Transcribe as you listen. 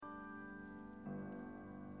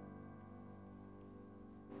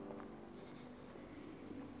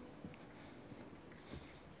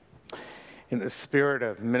In the spirit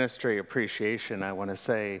of ministry appreciation, I want to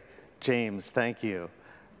say, James, thank you.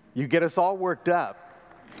 You get us all worked up.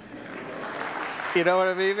 You know what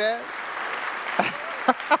I mean, man?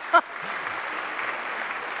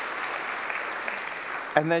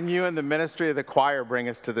 And then you and the ministry of the choir bring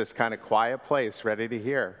us to this kind of quiet place, ready to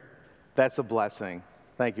hear. That's a blessing.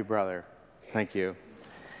 Thank you, brother. Thank you.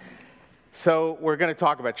 So we're going to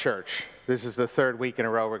talk about church. This is the third week in a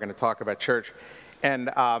row we're going to talk about church.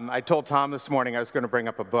 And I told Tom this morning I was going to bring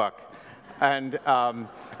up a book. And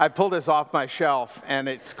I pulled this off my shelf, and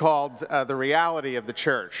it's called The Reality of the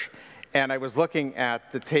Church. And I was looking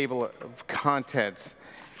at the table of contents,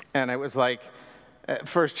 and I was like,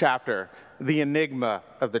 first chapter, The Enigma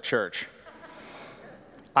of the Church.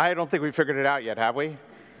 I don't think we figured it out yet, have we?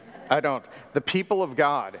 I don't. The people of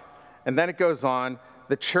God. And then it goes on,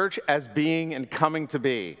 the church as being and coming to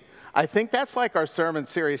be. I think that's like our sermon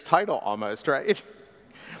series title almost, right?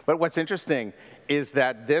 But what's interesting is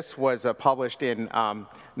that this was published in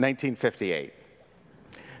 1958,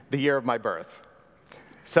 the year of my birth.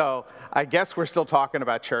 So I guess we're still talking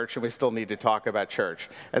about church, and we still need to talk about church.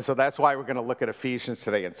 And so that's why we're going to look at Ephesians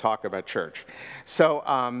today and talk about church. So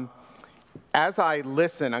as I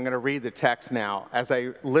listen, I'm going to read the text now. As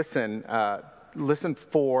I listen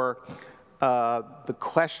for the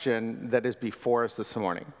question that is before us this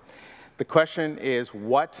morning. The question is,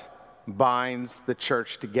 what binds the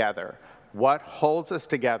church together? What holds us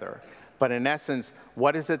together? But in essence,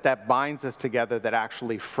 what is it that binds us together that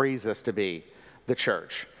actually frees us to be the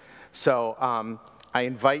church? So I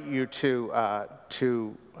invite you to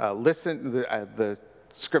listen. The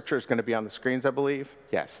scripture is going to be on the screens, I believe.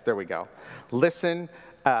 Yes, there we go. Listen,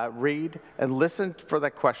 read, and listen for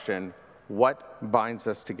that question, what binds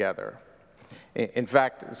us together? In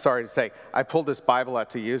fact, sorry to say, I pulled this Bible out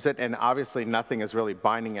to use it, and obviously nothing is really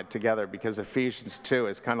binding it together because Ephesians 2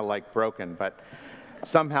 is kind of like broken, but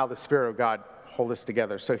somehow the Spirit of God holds us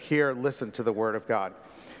together. So here, listen to the Word of God.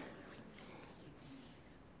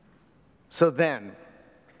 So then,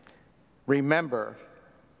 remember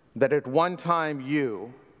that at one time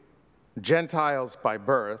you, Gentiles by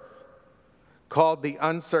birth, called the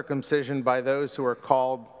uncircumcision by those who are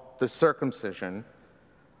called the circumcision,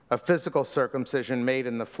 a physical circumcision made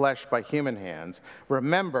in the flesh by human hands,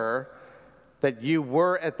 remember that you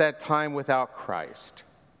were at that time without Christ,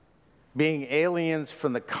 being aliens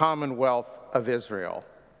from the commonwealth of Israel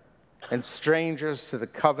and strangers to the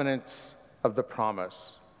covenants of the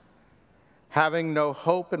promise, having no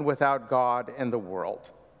hope and without God in the world.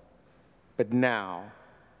 But now,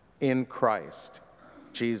 in Christ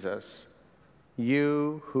Jesus,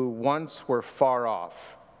 you who once were far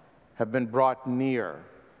off have been brought near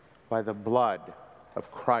by the blood of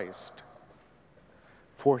Christ.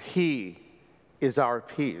 For he is our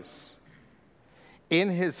peace. In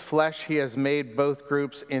his flesh he has made both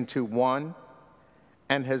groups into one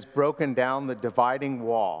and has broken down the dividing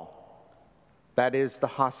wall, that is, the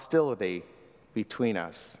hostility between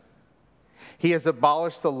us. He has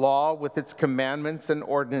abolished the law with its commandments and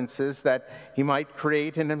ordinances that he might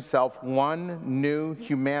create in himself one new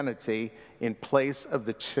humanity in place of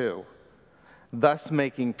the two, thus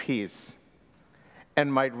making peace,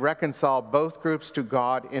 and might reconcile both groups to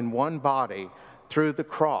God in one body through the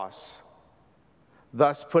cross,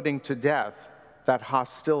 thus putting to death that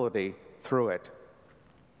hostility through it.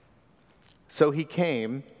 So he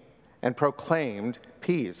came and proclaimed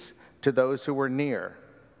peace to those who were near.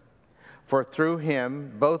 For through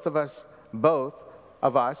him, both of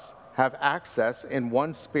us have access in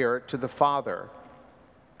one Spirit to the Father.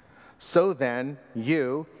 So then,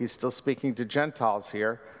 you, he's still speaking to Gentiles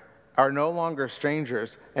here, are no longer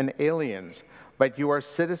strangers and aliens, but you are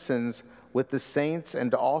citizens with the saints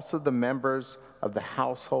and also the members of the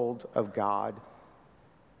household of God,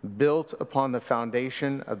 built upon the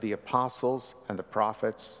foundation of the apostles and the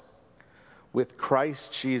prophets, with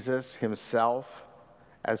Christ Jesus himself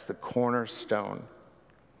as the cornerstone.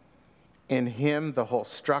 In him, the whole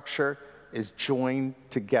structure is joined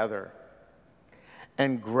together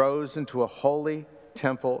and grows into a holy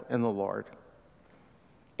temple in the Lord,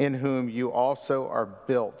 in whom you also are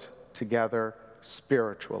built together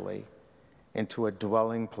spiritually into a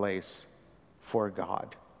dwelling place for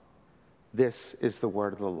God. This is the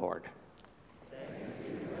word of the Lord.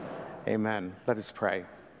 Amen. Let us pray.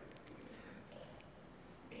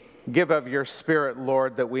 Give of your Spirit,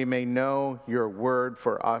 Lord, that we may know your word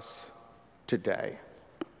for us today.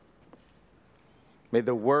 May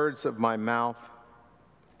the words of my mouth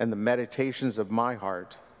and the meditations of my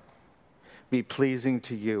heart be pleasing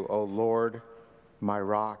to you, O Lord, my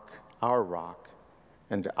rock,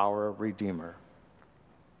 and our Redeemer.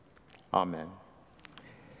 Amen.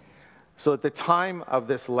 So at the time of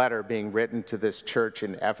this letter being written to this church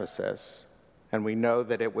in Ephesus, and we know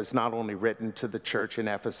that it was not only written to the church in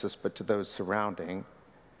Ephesus, but to those surrounding,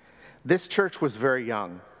 this church was very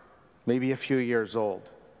young, maybe a few years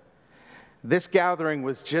old. This gathering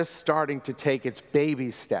was just starting to take its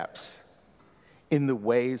baby steps in the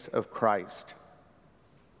ways of Christ.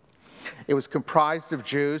 It was comprised of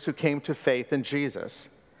Jews who came to faith in Jesus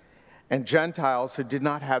and Gentiles who did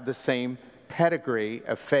not have the same pedigree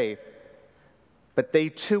of faith, but they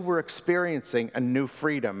too were experiencing a new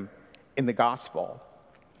freedom in the gospel.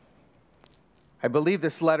 I believe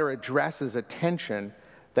this letter addresses a tension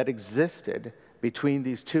that existed between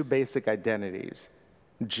these two basic identities,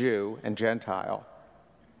 Jew and Gentile.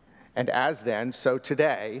 And as then, so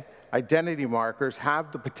today, identity markers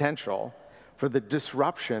have the potential for the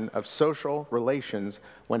disruption of social relations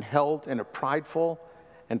when held in a prideful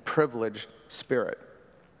and privileged spirit.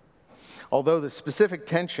 Although the specific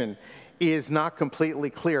tension is not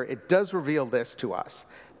completely clear, it does reveal this to us,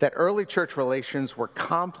 that early church relations were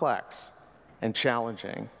complex and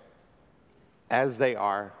challenging, as they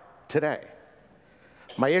are today.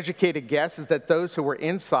 My educated guess is that those who were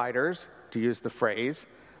insiders, to use the phrase,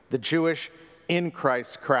 the Jewish in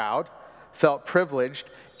Christ crowd, felt privileged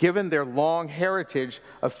given their long heritage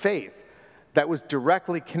of faith that was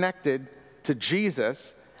directly connected to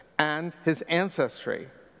Jesus and his ancestry.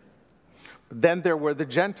 Then there were the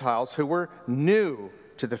Gentiles who were new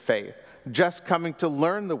to the faith, just coming to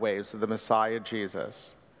learn the ways of the Messiah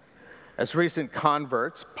Jesus. As recent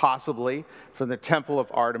converts, possibly from the Temple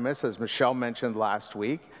of Artemis, as Michelle mentioned last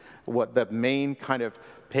week, what the main kind of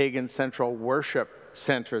pagan central worship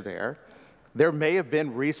center there may have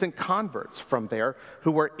been recent converts from there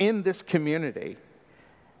who were in this community.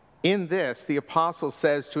 In this, the apostle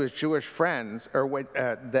says to his Jewish friends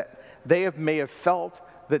that they may have felt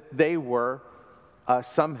that they were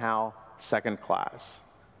somehow second class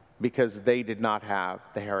because they did not have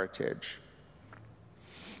the heritage.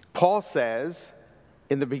 Paul says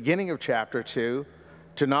in the beginning of chapter 2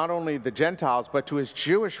 to not only the Gentiles but to his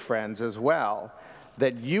Jewish friends as well,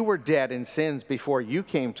 that you were dead in sins before you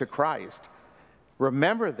came to Christ.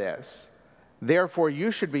 Remember this, therefore you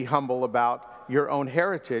should be humble about your own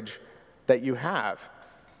heritage that you have.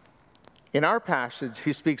 In our passage,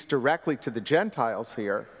 he speaks directly to the Gentiles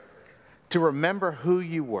here to remember who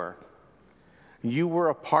you were. You were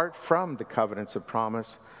apart from the covenants of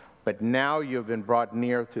promise, but now you have been brought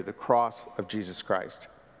near through the cross of Jesus Christ.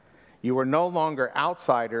 You are no longer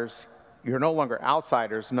outsiders. You're no longer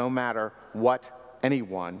outsiders, no matter what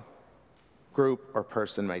anyone, group, or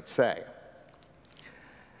person might say.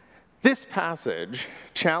 This passage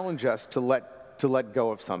challenges us to let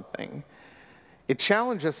go of something. It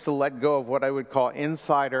challenges us to let go of what I would call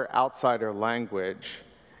insider-outsider language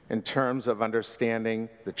in terms of understanding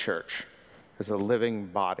the church as a living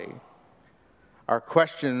body. Our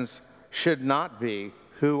questions should not be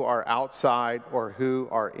who are outside or who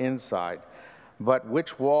are inside, but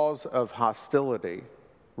which walls of hostility,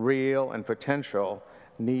 real and potential,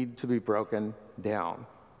 need to be broken down.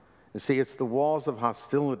 You see, it's the walls of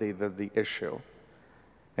hostility that are the issue,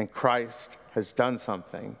 and Christ has done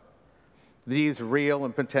something. These real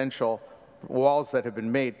and potential walls that have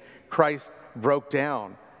been made, Christ broke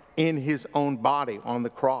down in his own body on the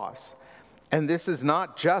cross. And this is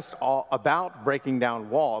not just all about breaking down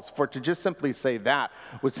walls. For to just simply say that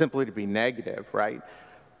would simply to be negative, right?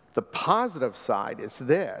 The positive side is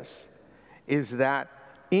this, is that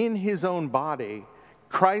in his own body,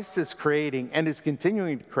 Christ is creating and is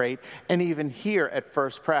continuing to create, and even here at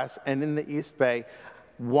First Pres and in the East Bay,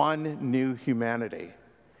 one new humanity.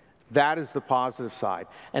 That is the positive side.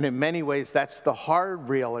 And in many ways, that's the hard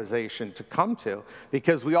realization to come to,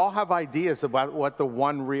 because we all have ideas about what the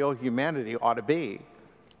one real humanity ought to be.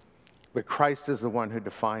 But Christ is the one who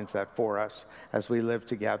defines that for us as we live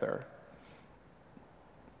together.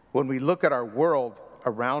 When we look at our world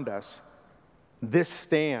around us, this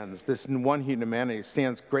one humanity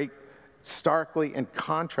stands great starkly in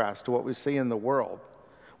contrast to what we see in the world,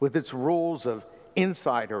 with its rules of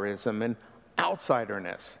insiderism and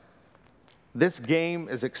outsiderness. This game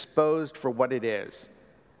is exposed for what it is.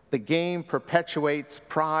 The game perpetuates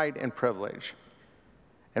pride and privilege.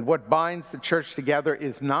 And what binds the church together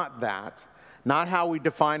is not that, not how we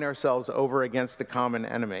define ourselves over against a common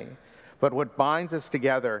enemy, but what binds us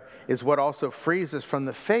together is what also frees us from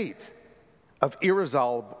the fate of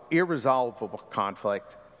irresolvable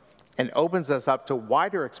conflict and opens us up to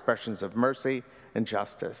wider expressions of mercy and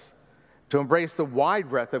justice, to embrace the wide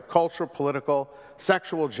breadth of cultural, political,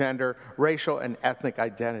 sexual, gender, racial, and ethnic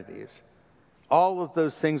identities. All of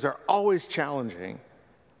those things are always challenging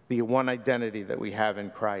the one identity that we have in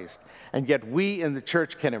Christ. And yet we in the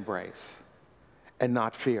church can embrace and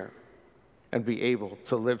not fear and be able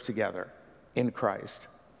to live together in Christ.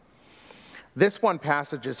 This one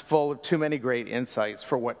passage is full of too many great insights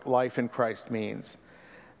for what life in Christ means.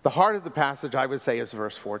 The heart of the passage, I would say, is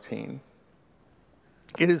verse 14.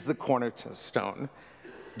 It is the cornerstone.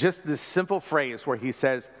 Just this simple phrase where he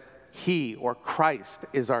says, he or Christ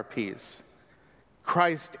is our peace.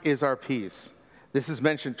 Christ is our peace. This is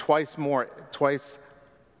mentioned two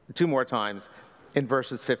more times in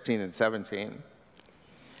verses 15 and 17.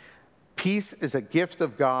 Peace is a gift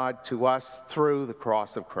of God to us through the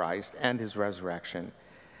cross of Christ and his resurrection.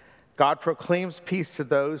 God proclaims peace to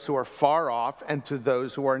those who are far off and to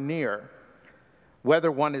those who are near.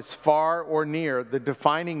 Whether one is far or near, the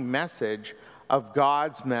defining message of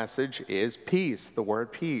God's message is peace, the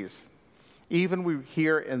word peace. Even we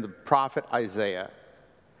hear in the prophet Isaiah,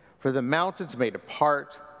 for the mountains may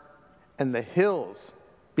depart and the hills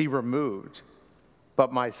be removed,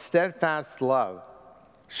 but my steadfast love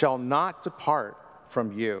shall not depart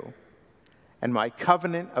from you, and my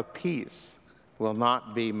covenant of peace will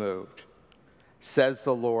not be moved, says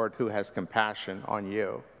the Lord who has compassion on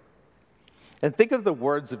you. And think of the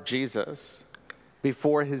words of Jesus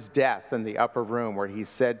before his death in the upper room where he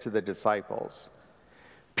said to the disciples,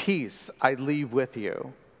 peace I leave with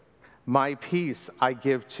you, my peace I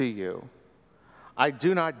give to you. I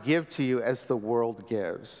do not give to you as the world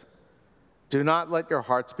gives. Do not let your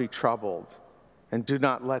hearts be troubled, and do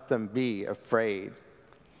not let them be afraid.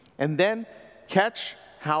 And then catch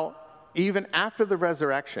how even after the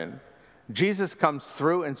resurrection, Jesus comes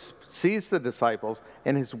through and sees the disciples,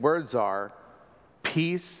 and his words are,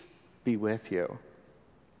 peace be with you.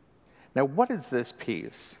 Now, what is this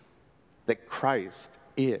peace that Christ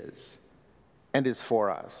is and is for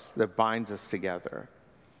us, that binds us together?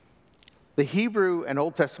 The Hebrew and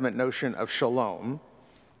Old Testament notion of shalom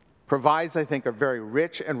provides, I think, a very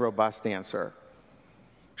rich and robust answer.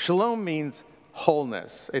 Shalom means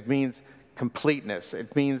wholeness. It means completeness.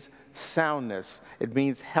 It means soundness. It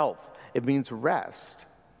means health. It means rest.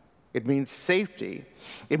 It means safety.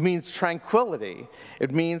 It means tranquility.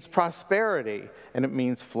 It means prosperity. And it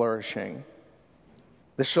means flourishing.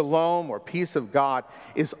 The shalom or peace of God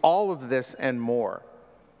is all of this and more.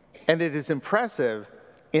 And it is impressive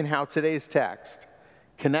in how today's text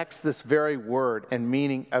connects this very word and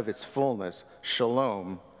meaning of its fullness,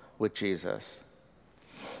 shalom, with Jesus.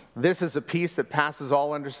 This is a peace that passes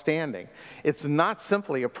all understanding. It's not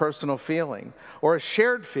simply a personal feeling or a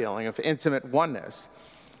shared feeling of intimate oneness.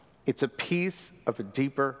 It's a peace of a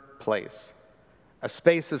deeper place, a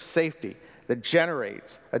space of safety that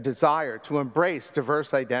generates a desire to embrace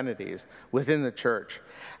diverse identities within the church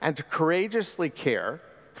and to courageously care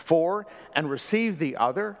for and receive the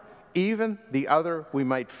other, even the other we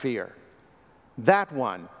might fear. That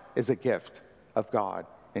one is a gift of God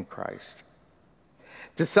in Christ.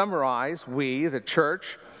 To summarize, we, the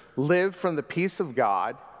church, live from the peace of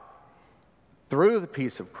God through the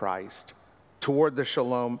peace of Christ toward the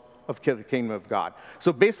shalom of the kingdom of God.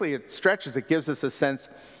 So basically it stretches, it gives us a sense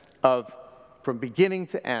of, from beginning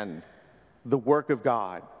to end, the work of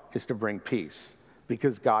God is to bring peace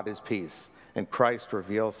because God is peace and Christ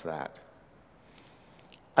reveals that.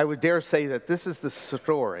 I would dare say that this is the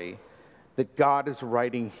story that God is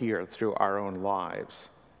writing here through our own lives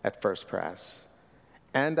at First Pres.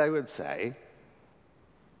 And I would say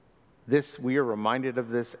we are reminded of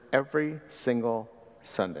this every single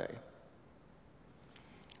Sunday.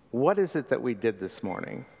 What is it that we did this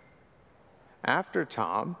morning? After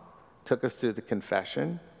Tom took us through the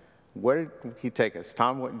confession, where did he take us?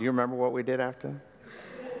 Tom, do you remember what we did after?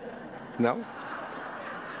 No?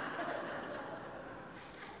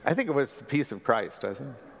 I think it was the peace of Christ, wasn't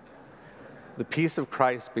it? The peace of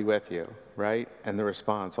Christ be with you, right? And the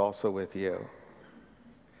response also with you.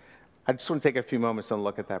 I just want to take a few moments and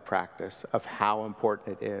look at that practice of how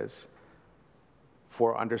important it is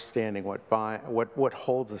for understanding what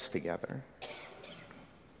holds us together.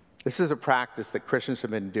 This is a practice that Christians have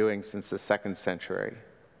been doing since the 2nd century.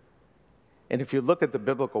 And if you look at the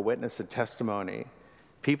biblical witness and testimony,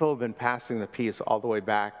 people have been passing the peace all the way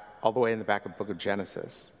in the back of the book of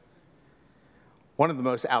Genesis. One of the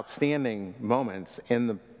most outstanding moments in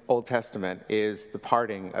the Old Testament is the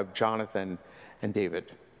parting of Jonathan and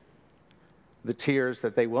David. The tears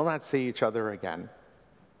that they will not see each other again.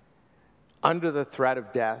 Under the threat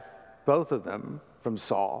of death, both of them from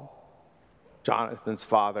Saul, Jonathan's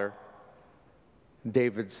father,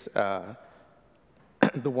 David's, the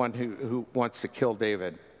one who wants to kill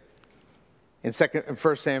David. In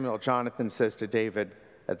 1 Samuel, Jonathan says to David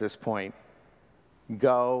at this point,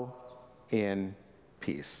 go in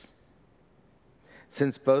peace.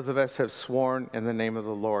 Since both of us have sworn in the name of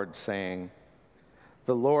the Lord, saying,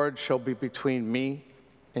 the Lord shall be between me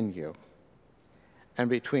and you, and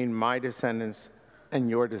between my descendants and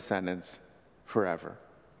your descendants forever.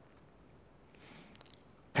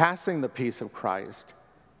 Passing the peace of Christ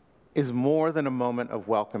is more than a moment of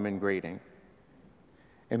welcome and greeting.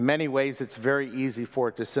 In many ways, it's very easy for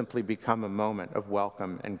it to simply become a moment of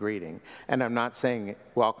welcome and greeting. And I'm not saying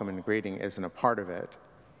welcome and greeting isn't a part of it.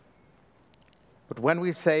 But when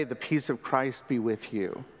we say, the peace of Christ be with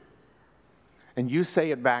you, and you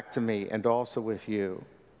say it back to me and also with you,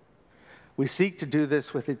 we seek to do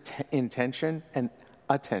this with intention and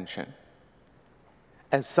attention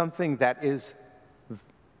as something that is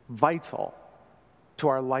vital to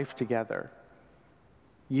our life together.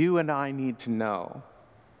 You and I need to know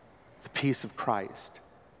the peace of Christ,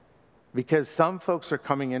 because some folks are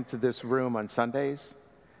coming into this room on Sundays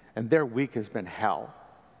and their week has been hell,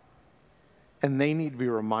 and they need to be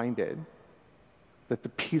reminded that the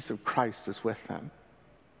peace of Christ is with them.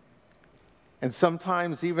 And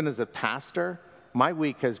sometimes, even as a pastor, my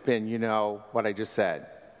week has been, what I just said.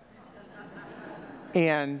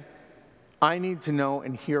 And I need to know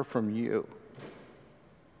and hear from you.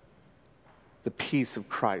 The peace of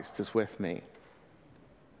Christ is with me.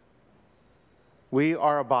 We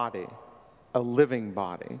are a body, a living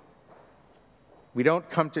body. We don't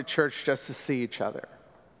come to church just to see each other.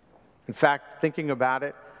 In fact, thinking about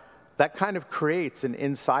it, that kind of creates an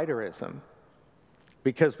insiderism,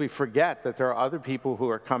 because we forget that there are other people who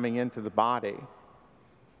are coming into the body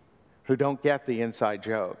who don't get the inside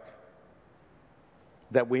joke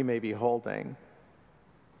that we may be holding.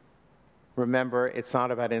 Remember, it's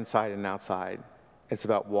not about inside and outside. It's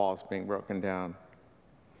about walls being broken down.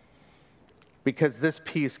 Because this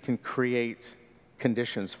peace can create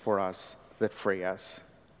conditions for us that free us.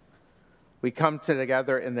 We come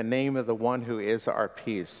together in the name of the one who is our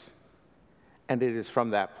peace, and it is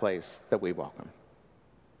from that place that we welcome.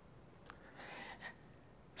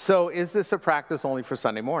 So is this a practice only for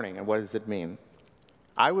Sunday morning, and what does it mean?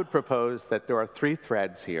 I would propose that there are 3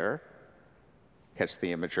 threads here, catch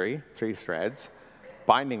the imagery, 3 threads,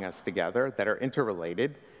 binding us together that are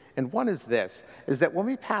interrelated. And one is this, is that when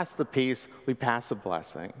we pass the peace, we pass a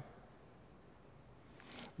blessing.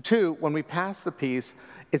 2, when we pass the peace,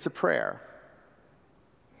 it's a prayer.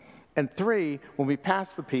 And 3, when we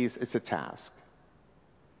pass the peace, it's a task.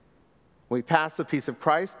 When we pass the peace of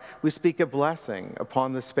Christ, we speak a blessing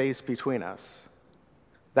upon the space between us.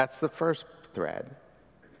 That's the first thread,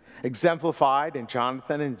 exemplified in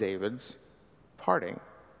Jonathan and David's parting.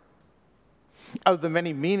 Of the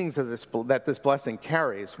many meanings of that this blessing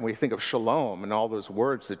carries, when we think of shalom and all those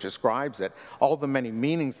words that describes it, all the many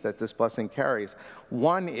meanings that this blessing carries,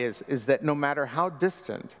 one is that no matter how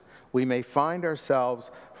distant we may find ourselves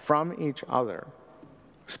from each other,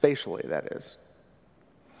 spatially that is,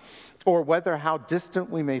 or whether how distant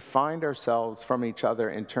we may find ourselves from each other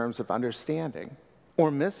in terms of understanding or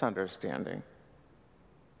misunderstanding,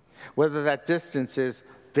 whether that distance is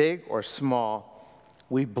big or small,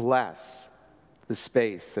 we bless the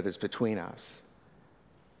space that is between us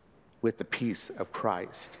with the peace of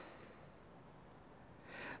Christ.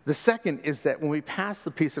 The second is that when we pass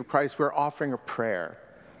the peace of Christ, we're offering a prayer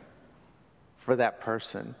for that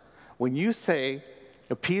person. When you say,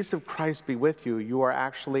 the peace of Christ be with you, you are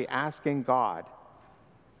actually asking God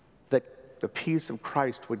that the peace of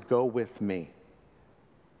Christ would go with me,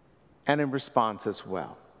 and in response as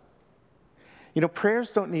well.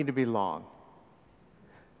 Prayers don't need to be long.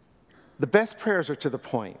 The best prayers are to the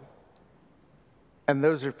point, and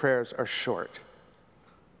those prayers are short.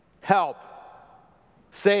 Help,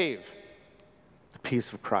 save, the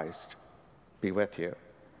peace of Christ be with you,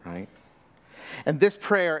 right? And this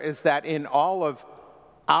prayer is that in all of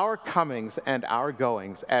our comings and our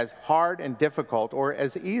goings, as hard and difficult or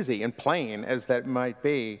as easy and plain as that might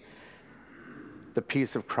be, the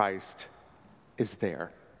peace of Christ is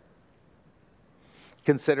there.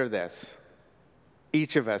 Consider this.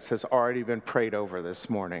 Each of us has already been prayed over this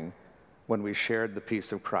morning when we shared the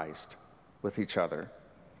peace of Christ with each other.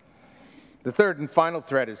 The third and final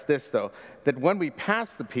thread is this, though, that when we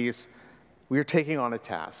pass the peace, we are taking on a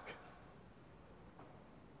task.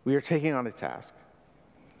 We are taking on a task.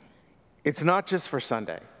 It's not just for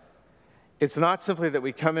Sunday. It's not simply that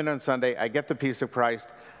we come in on Sunday, I get the peace of Christ,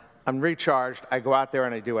 I'm recharged, I go out there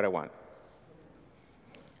and I do what I want.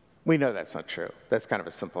 We know that's not true. That's kind of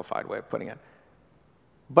a simplified way of putting it.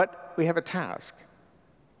 But we have a task,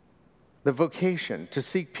 the vocation to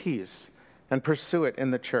seek peace and pursue it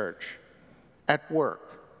in the church, at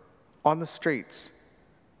work, on the streets,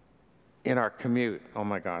 in our commute. Oh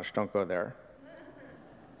my gosh, don't go there.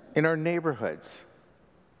 in our neighborhoods,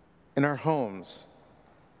 in our homes.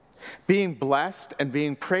 Being blessed and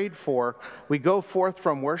being prayed for, we go forth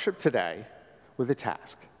from worship today with a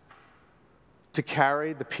task: to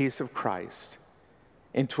carry the peace of Christ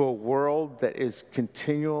into a world that is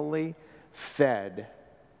continually fed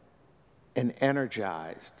and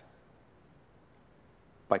energized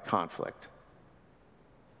by conflict,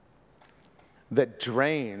 that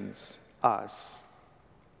drains us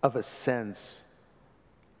of a sense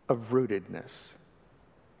of rootedness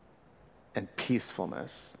and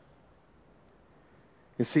peacefulness.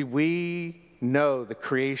 You see, we know the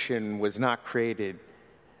creation was not created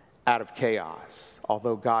out of chaos,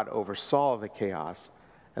 although God oversaw the chaos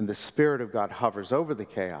and the Spirit of God hovers over the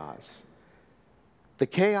chaos. The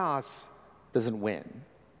chaos doesn't win.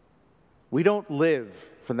 We don't live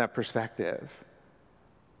from that perspective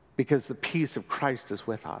because the peace of Christ is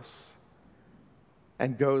with us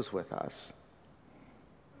and goes with us.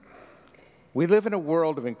 We live in a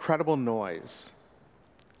world of incredible noise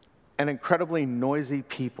and incredibly noisy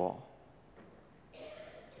people.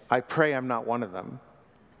 I pray I'm not one of them.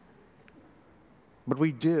 But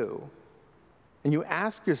we do. And you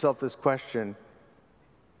ask yourself this question: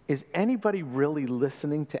 is anybody really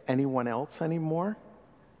listening to anyone else anymore?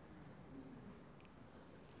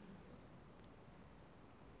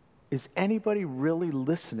 Is anybody really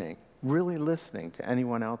listening to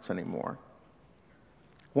anyone else anymore?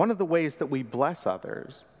 One of the ways that we bless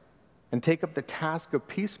others and take up the task of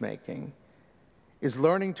peacemaking is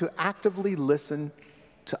learning to actively listen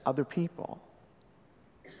to other people,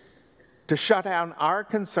 to shut down our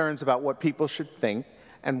concerns about what people should think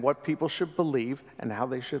and what people should believe and how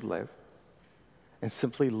they should live, and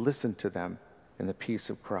simply listen to them in the peace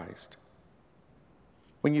of Christ.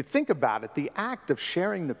 When you think about it, the act of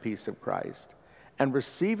sharing the peace of Christ and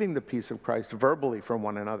receiving the peace of Christ verbally from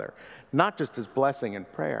one another, not just as blessing and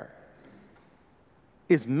prayer,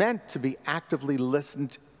 is meant to be actively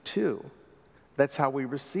listened to. That's how we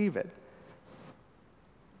receive it.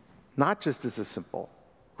 Not just as a simple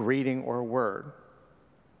greeting or a word.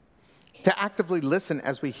 To actively listen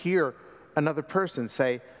as we hear another person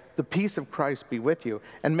say, "The peace of Christ be with you,"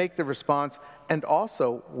 and make the response, "and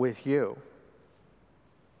also with you,"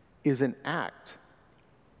 is an act,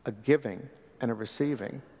 a giving and a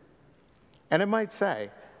receiving. And it might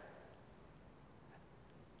say,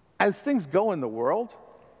 as things go in the world,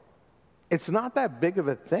 it's not that big of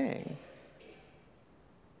a thing.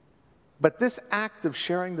 But this act of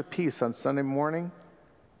sharing the peace on Sunday morning,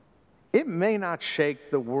 it may not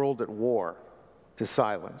shake the world at war to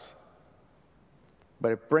silence,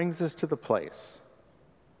 but it brings us to the place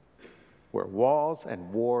where walls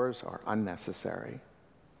and wars are unnecessary,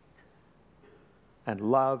 and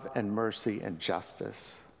love and mercy and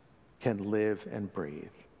justice can live and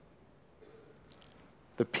breathe.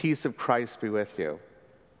 The peace of Christ be with you.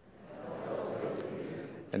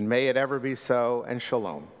 And may it ever be so, and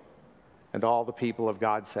shalom. And all the people of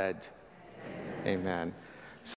God said, Amen. Amen.